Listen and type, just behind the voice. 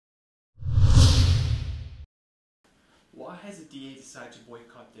why has the DA decided to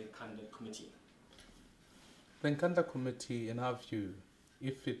boycott the Nkandla committee? The Nkandla committee, in our view,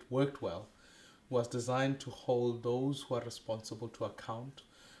 if it worked well, was designed to hold those who are responsible to account,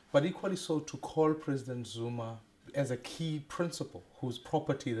 but equally so to call President Zuma as a key principal whose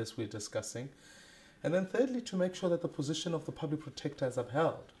property this we're discussing, and then thirdly to make sure that the position of the public protector is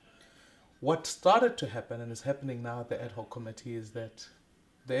upheld. What started to happen and is happening now at the ad hoc committee is that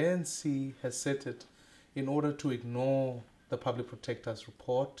the ANC has set it in order to ignore the public protector's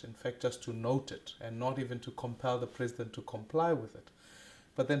report, in fact just to note it and not even to compel the president to comply with it,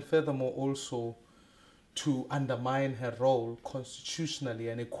 but then furthermore also to undermine her role constitutionally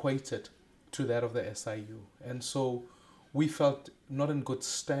and equate it to that of the SIU. And so we felt not in good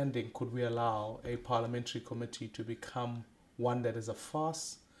standing could we allow a parliamentary committee to become one that is a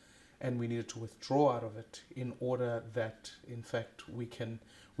farce, and we needed to withdraw out of it in order that in fact we can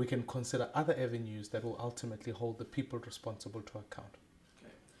consider other avenues that will ultimately hold the people responsible to account.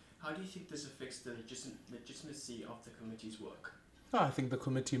 Okay. How do you think this affects the legitimacy of the committee's work? No, I think the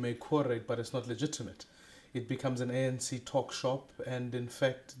committee may querate, but it's not legitimate. It becomes an ANC talk shop, and in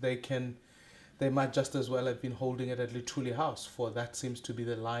fact they might just as well have been holding it at Luthuli House, for that seems to be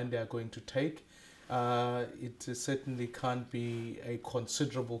the line they are going to take. It certainly can't be a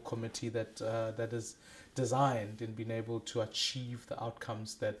considerable committee that is designed in being able to achieve the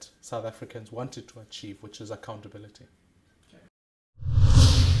outcomes that South Africans wanted to achieve, which is accountability.